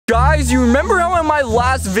Guys, you remember how in my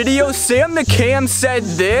last video, Sam the Cam said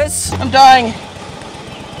this? I'm dying.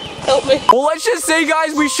 Help me. Well, let's just say,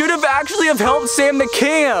 guys, we should have actually helped Sam the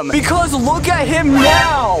Cam. Because look at him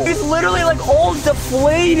now. He's literally like all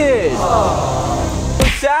deflated.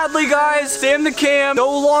 But sadly, guys, Sam the Cam no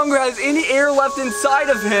longer has any air left inside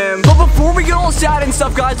of him. But before we get all sad and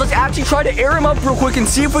stuff, guys, let's actually try to air him up real quick and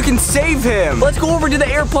see if we can save him. Let's go over to the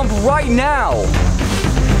air pump right now.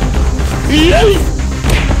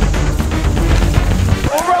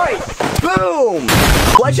 All right, boom.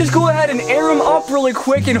 Let's just go ahead and air him up really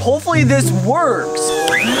quick and hopefully this works.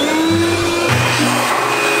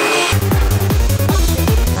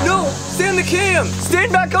 No, Sam the Cam,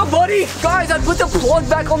 stand back up, buddy. Guys, I put the plug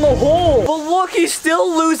back on the hole. But look, he's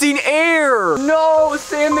still losing air. No,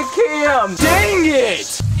 Sam the Cam, dang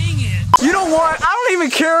it. You know what? I don't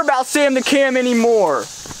even care about Sam the Cam anymore.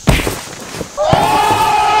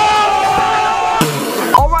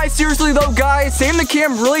 Alright, seriously though, guys, Sam the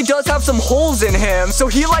Cam really does have some holes in him. So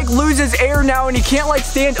he like loses air now and he can't like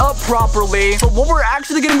stand up properly. But what we're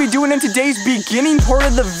actually going to be doing in today's beginning part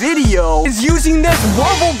of the video is using this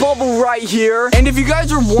wubble bubble right here. And if you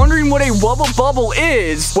guys are wondering what a wubble bubble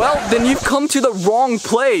is, well, then you've come to the wrong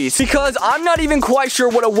place. Because I'm not even quite sure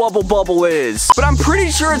what a wubble bubble is. But I'm pretty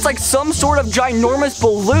sure it's like some sort of ginormous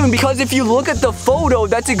balloon. Because if you look at the photo,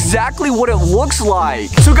 that's exactly what it looks like.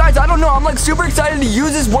 So guys, I don't know, I'm like super excited to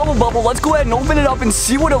use this wubble bubble. Let's go ahead and open it up and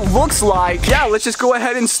see what it looks like. Yeah, let's just go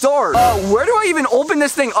ahead and start. Where do I even open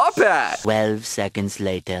this thing up at? 12 seconds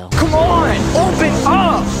later. Come on, open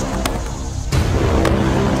up!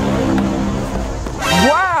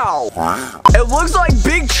 Wow! It looks like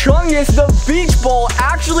Big Chungus, the beach ball,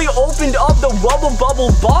 actually opened up the wubble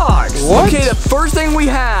bubble box. What? Okay, the first thing we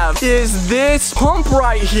have is this pump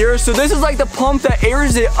right here. So this is like the pump that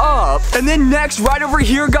airs it up. And then next, right over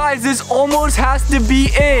here, guys, this almost has to be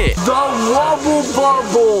it. The wubble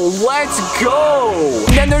bubble. Let's go.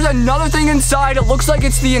 And then there's another thing inside. It looks like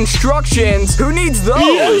it's the instructions. Who needs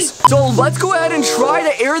those? So let's go ahead and try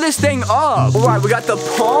to air this thing up. All right, we got the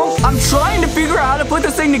pump. I'm trying to figure out how to put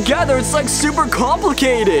this thing together. It's like super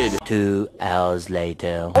complicated. 2 hours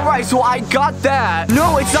later. All right, so I got that.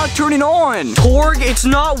 No, it's not turning on. Torg, it's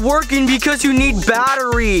not working because you need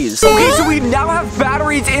batteries. Okay, so we now have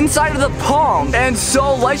batteries inside of the pump. And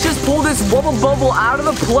so let's just pull this wubble bubble out of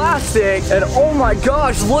the plastic. And oh my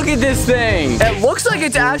gosh, look at this thing. It looks like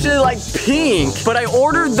it's actually like pink, but I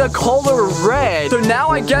ordered the color red. So now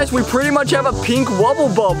I guess we pretty much have a pink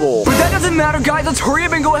wubble bubble. But that doesn't matter, guys. Let's hurry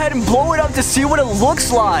up and go ahead and blow it up to see what it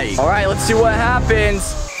looks like. All right, let's see what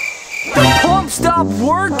happens. The pump stopped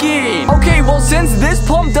working. Okay, well, since this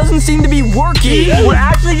pump doesn't seem to be working, we're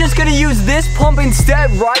actually just gonna use this pump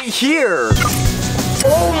instead right here.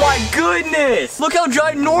 Oh my goodness! Look how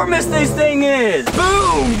ginormous this thing is!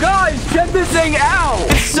 Boom! Guys, check this thing out!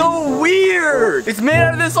 It's so weird! It's made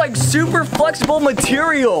out of this like super flexible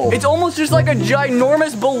material. It's almost just like a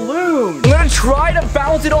ginormous balloon. I'm gonna try to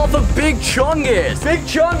bounce it off of Big Chungus. Big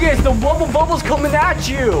Chungus, the wubble bubble's coming at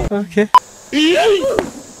you! Okay.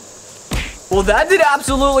 Well, that did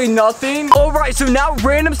absolutely nothing. All right, so now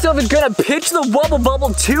random stuff is gonna pitch the wubble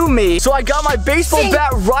bubble to me. So I got my baseball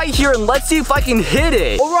bat right here, and let's see if I can hit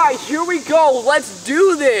it. All right, here we go. Let's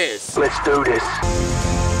do this. Let's do this.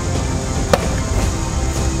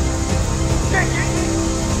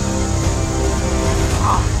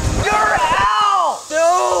 You're out!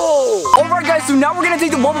 No! All right, guys, so now we're gonna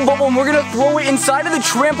take the wubble bubble and we're gonna throw it inside of the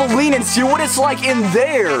trampoline and see what it's like in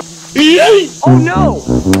there. Oh, no!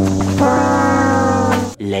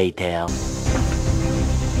 Later.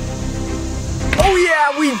 Oh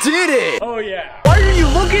yeah, we did it! Oh yeah. Why are you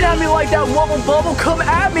looking at me like that, wubble bubble? Come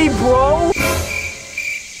at me, bro!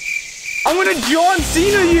 I'm gonna John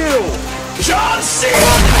Cena you! John Cena!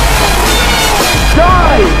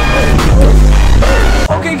 Die!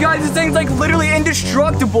 Okay, guys, this thing's like literally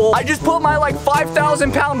indestructible. I just put my like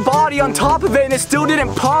 5,000-pound body on top of it and it still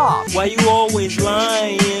didn't pop. Why you always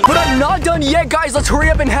lying? But I'm not done yet, guys. Let's hurry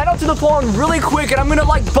up and head out to the pond really quick. And I'm gonna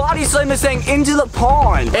like body slam this thing into the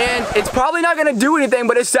pond. And it's probably not gonna do anything,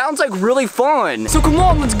 but it sounds like really fun. So come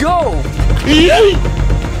on, let's go.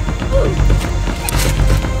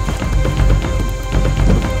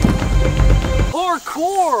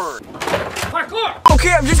 Parkour.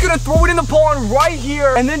 Okay, I'm just gonna throw it in the pond right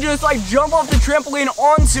here and then just like jump off the trampoline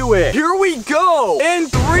onto it. Here we go. In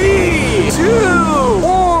 3, 2,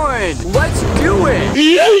 1. Let's do it.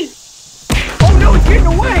 Oh no, it's getting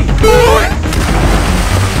away.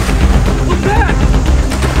 Look back.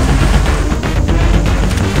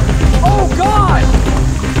 Oh God.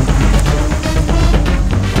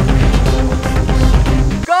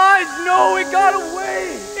 Guys, no, it got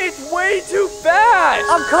away. It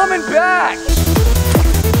I'm coming back.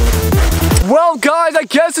 Well, guys, I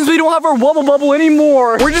guess since we don't have our wubble bubble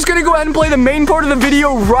anymore, we're just gonna go ahead and play the main part of the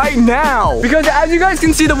video right now. Because as you guys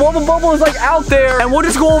can see, the wubble bubble is like out there, and we'll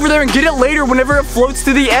just go over there and get it later whenever it floats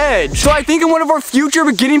to the edge. So I think in one of our future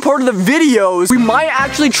beginning part of the videos, we might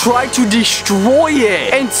actually try to destroy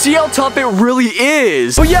it and see how tough it really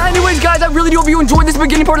is. But yeah, anyways, guys, I really do hope you enjoyed this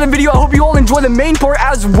beginning part of the video. I hope you all enjoy the main part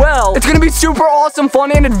as well. It's gonna be super awesome,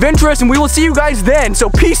 fun, and adventurous, and we will see you guys then. So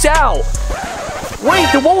peace out. Wait,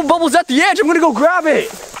 the wubble bubble's at the edge. I'm gonna go grab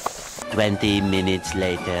it. 20 minutes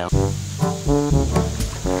later. Don't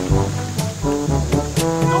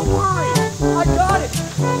worry, I got it.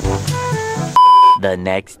 The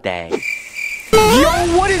next day.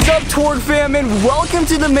 Yo, what is up, TORG fam, and welcome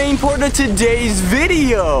to the main part of today's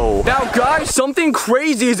video. Now, guys, something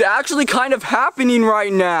crazy is actually kind of happening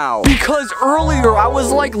right now. Because earlier, I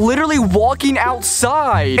was like literally walking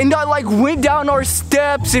outside, and I like went down our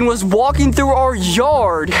steps and was walking through our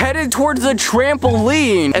yard, headed towards the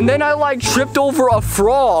trampoline, and then I like tripped over a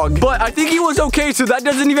frog. But I think he was okay, so that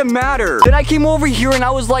doesn't even matter. Then I came over here and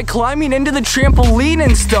I was like climbing into the trampoline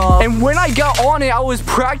and stuff, and when I got on it, I was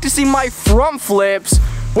practicing my front flips,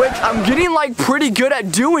 which I'm getting like pretty good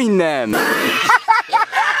at doing them.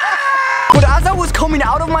 But as I was coming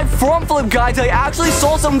out of my front flip, guys, I actually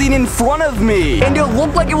saw something in front of me. And it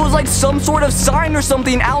looked like it was like some sort of sign or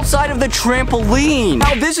something outside of the trampoline.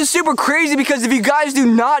 Now, this is super crazy because if you guys do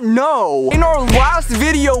not know, in our last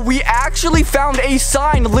video, we actually found a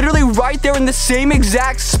sign literally right there in the same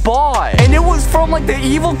exact spot. And it was from like the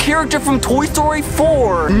evil character from Toy Story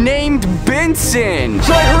 4 named Benson.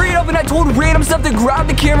 So I hurried up and I told Random Stuff to grab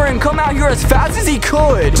the camera and come out here as fast as he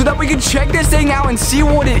could so that we could check this thing out and see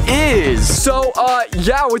what it is. So,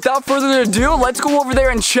 yeah, without further ado, let's go over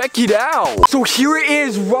there and check it out. So here it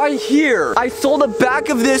is right here. I saw the back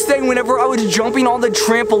of this thing whenever I was jumping on the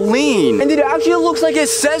trampoline. And it actually looks like it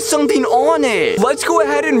says something on it. Let's go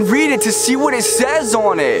ahead and read it to see what it says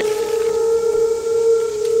on it.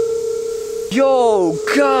 Yo,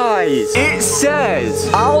 guys, it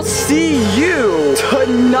says, I'll see you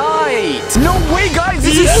tonight. No way, guys,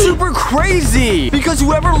 this is super crazy. Because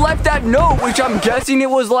whoever left that note, which I'm guessing it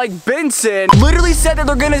was like Benson, literally said that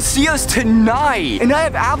they're gonna see us tonight. And I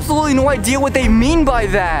have absolutely no idea what they mean by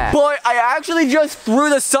that. But I actually just threw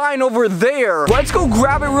the sign over there. Let's go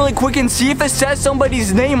grab it really quick and see if it says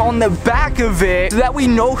somebody's name on the back of it so that we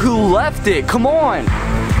know who left it. Come on.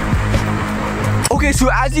 Okay, so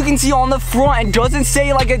as you can see on the front, it doesn't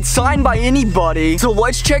say like it's signed by anybody. So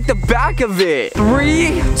let's check the back of it.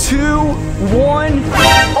 3, 2, 1.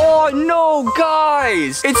 Oh no,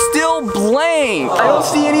 guys, it's still blank. I don't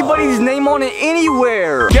see anybody's name on it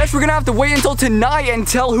anywhere. Guess we're gonna have to wait until tonight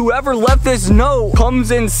until whoever left this note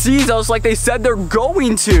comes and sees us like they said they're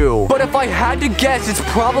going to. But if I had to guess, it's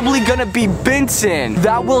probably gonna be Benson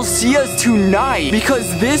that will see us tonight,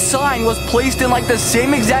 because this sign was placed in like the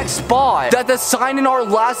same exact spot that the sign in our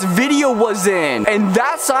last video was in, and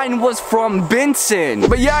that sign was from Benson.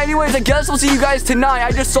 But yeah, anyways, I guess we'll see you guys tonight.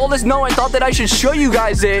 I just saw this note and thought that I should show you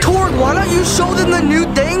guys it. TORG, why don't you show them the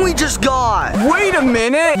new thing we just got? Wait a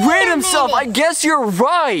minute. Random Stuff, I guess you're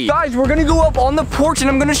right. Guys, we're gonna go up on the porch and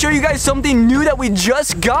I'm gonna show you guys something new that we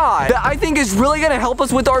just got that I think is really gonna help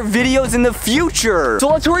us with our videos in the future. So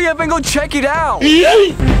let's hurry up and go check it out.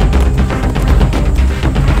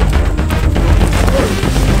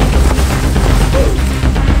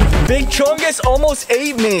 Big Chungus almost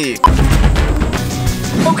ate me.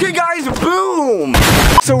 Okay, guys, boom.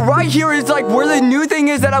 So right here is like where the new thing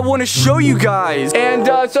is that I want to show you guys. And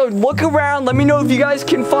so look around. Let me know if you guys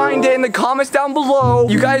can find it in the comments down below.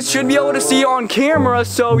 You guys should be able to see it on camera.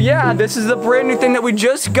 So yeah, this is the brand new thing that we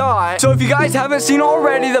just got. So if you guys haven't seen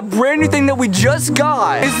already, the brand new thing that we just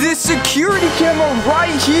got is this security camera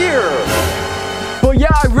right here. But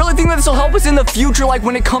yeah, I really think that this will help us in the future, like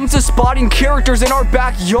when it comes to spotting characters in our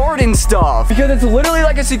backyard and stuff. Because it's literally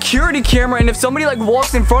like a security camera, and if somebody like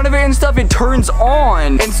walks in front of it and stuff, it turns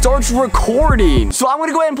on and starts recording. So I'm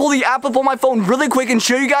gonna go ahead and pull the app up on my phone really quick and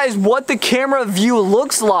show you guys what the camera view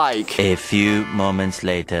looks like. A few moments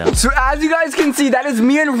later. So as you guys can see, that is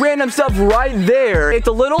me and Random Stuff right there. It's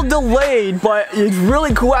a little delayed, but it's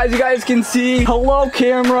really cool as you guys can see. Hello,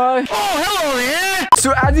 camera. Oh, hello there.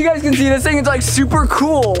 So as you guys can see, this thing is like super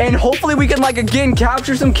cool, and hopefully we can like again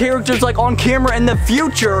capture some characters like on camera in the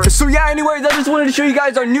future. So yeah, anyways, I just wanted to show you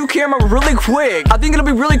guys our new camera really quick. I think it'll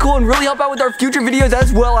be really cool and really help out with our future videos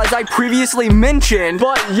as well, as I previously mentioned.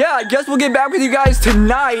 But yeah, I guess we'll get back with you guys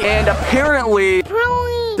tonight, and apparently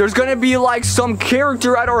there's gonna be like some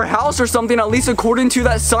character at our house or something, at least according to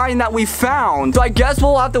that sign that we found. So I guess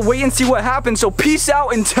we'll have to wait and see what happens. So peace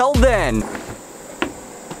out until then.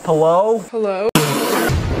 Hello? Hello?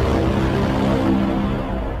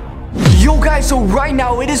 Yo guys, so right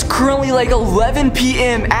now it is currently like 11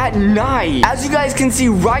 p.m. at night. As you guys can see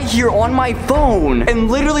right here on my phone. And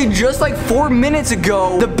literally just like 4 minutes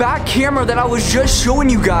ago, the back camera that I was just showing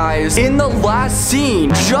you guys in the last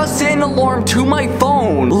scene just set an alarm to my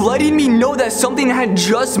phone, letting me know that something had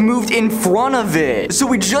just moved in front of it. So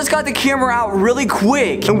we just got the camera out really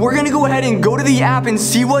quick, and we're gonna go ahead and go to the app and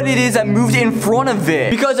see what it is that moved in front of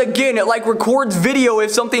it. Because again, it like records video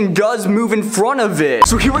if something does move in front of it.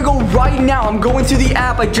 So here we go right now. I'm going to the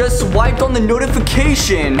app. I just swiped on the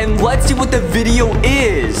notification, and let's see what the video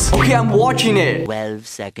is. Okay, I'm watching it. 12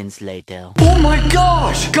 seconds later. Oh my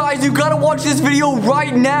gosh! Guys, you gotta watch this video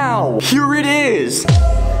right now. Here it is.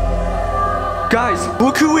 Guys,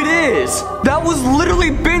 look who it is. That was literally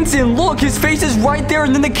Benson. Look, his face is right there,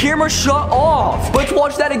 and then the camera shut off. Let's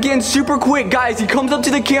watch that again super quick. Guys, he comes up to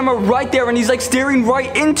the camera right there, and he's like staring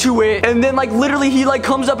right into it. And then like literally he like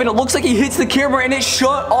comes up, and it looks like he hits the camera, and it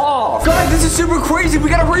shut off. Guys, this is super crazy. We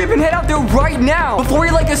gotta hurry up and head out there right now before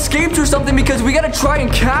he like escapes or something, because we gotta try and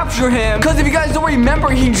capture him. Because if you guys don't remember,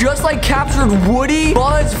 he just like captured Woody,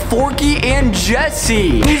 Buzz, Forky, and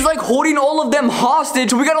Jesse. He's like holding all of them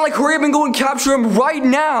hostage. So we gotta like hurry up and go and capture him right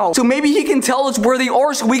now, so maybe he can tell us where they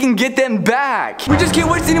are so we can get them back. We just can't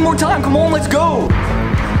waste any more time. Come on, let's go.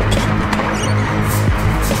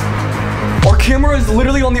 Our camera is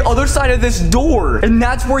literally on the other side of this door, and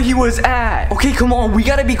that's where he was at. Okay, come on, we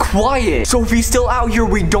gotta be quiet, so if he's still out here,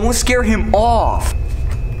 we don't scare him off.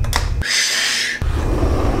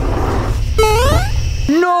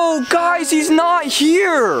 No, guys, he's not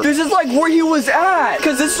here. This is like where he was at,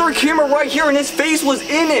 because this is our camera right here, and his face was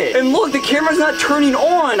in it. And look, the camera's not turning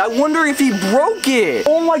on. I wonder if he broke it.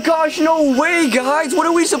 Oh my gosh, no way, guys. What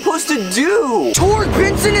are we supposed to do? Torg,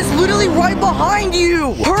 Benson is literally right behind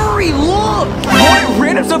you. Hurry, look. What?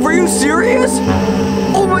 Random stuff? Are you serious?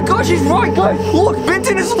 Oh my gosh, he's right, guys. Look,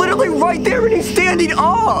 Benson is literally right there, and he's standing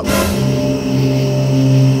up.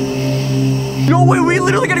 No way, we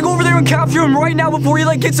literally gotta go over there and capture him right now before he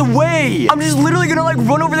like gets away. I'm just literally gonna like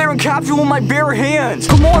run over there and capture him with my bare hands.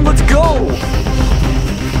 Come on, let's go.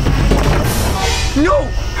 No!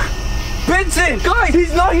 Benson! Guys,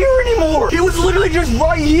 he's not here anymore! He was literally just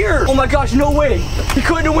right here! Oh my gosh, no way! He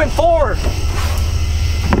couldn't have went far!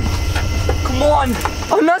 Come on!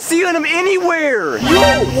 I'm not seeing him anywhere!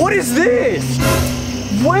 Yo, what is this?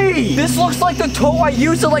 Wait, this looks like the tow I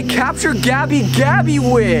used to like capture Gabby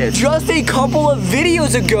with just a couple of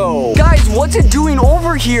videos ago. Guys, what's it doing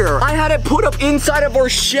over here? I had it put up inside of our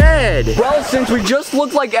shed. Well, since we just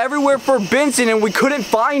looked like everywhere for Benson and we couldn't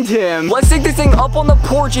find him, let's take this thing up on the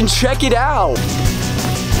porch and check it out.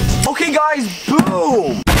 Okay, guys,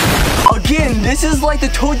 boom. Again, this is like the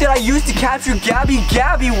toad that I used to capture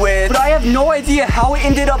Gabby with, but I have no idea how it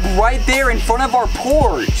ended up right there in front of our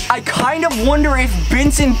porch. I kind of wonder if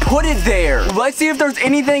Benson put it there. Let's see if there's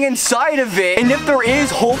anything inside of it, and if there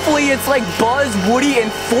is, hopefully it's like Buzz, Woody,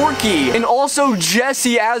 and Forky, and also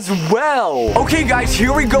Jesse as well. Okay, guys,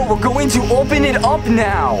 here we go. We're going to open it up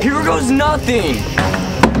now. Here goes nothing.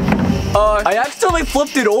 I accidentally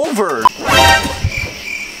flipped it over.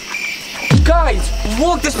 Guys,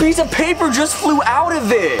 look, this piece of paper just flew out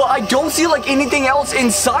of it, but I don't see like anything else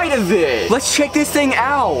inside of it. Let's check this thing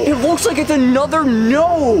out. It looks like it's another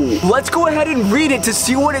note. Let's go ahead and read it to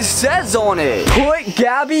see what it says on it. Put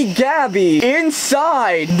Gabby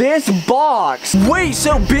inside this box. Wait,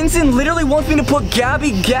 so Benson literally wants me to put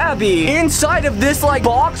Gabby inside of this like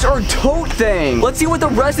box or tote thing. Let's see what the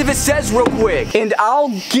rest of it says real quick. And I'll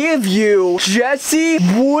give you Jesse,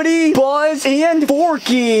 Woody, Buzz, and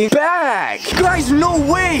Forky back. Guys, no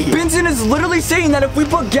way! Benson is literally saying that if we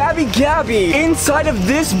put Gabby inside of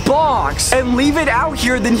this box and leave it out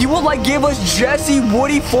here, then he will like give us Jesse,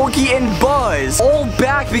 Woody, Forky, and Buzz all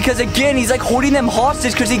back, because again, he's like holding them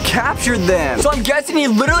hostage because he captured them. So I'm guessing he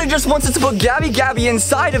literally just wants us to put Gabby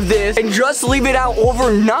inside of this and just leave it out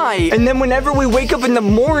overnight, and then whenever we wake up in the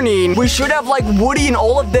morning, we should have like Woody and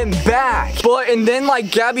all of them back. And then like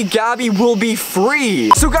Gabby will be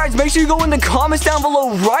free. So guys, make sure you go in the comments down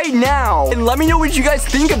below right now and let me know what you guys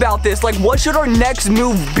think about this. Like, what should our next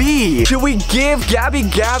move be? Should we give Gabby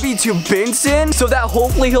to Benson so that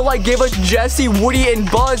hopefully he'll like give us Jesse, Woody, and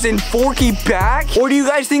Buzz and Forky back? Or do you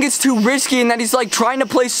guys think it's too risky and that he's like trying to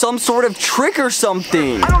play some sort of trick or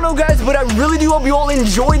something? I don't know, guys, but I really do hope you all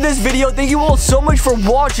enjoyed this video. Thank you all so much for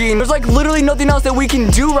watching. There's like literally nothing else that we can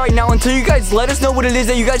do right now until you guys let us know what it is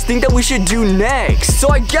that you guys think that we should do next. So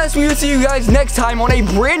I guess we will see you guys next time on a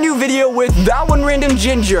brand new video with ThatOneRandom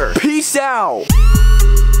Ginger. Peace out.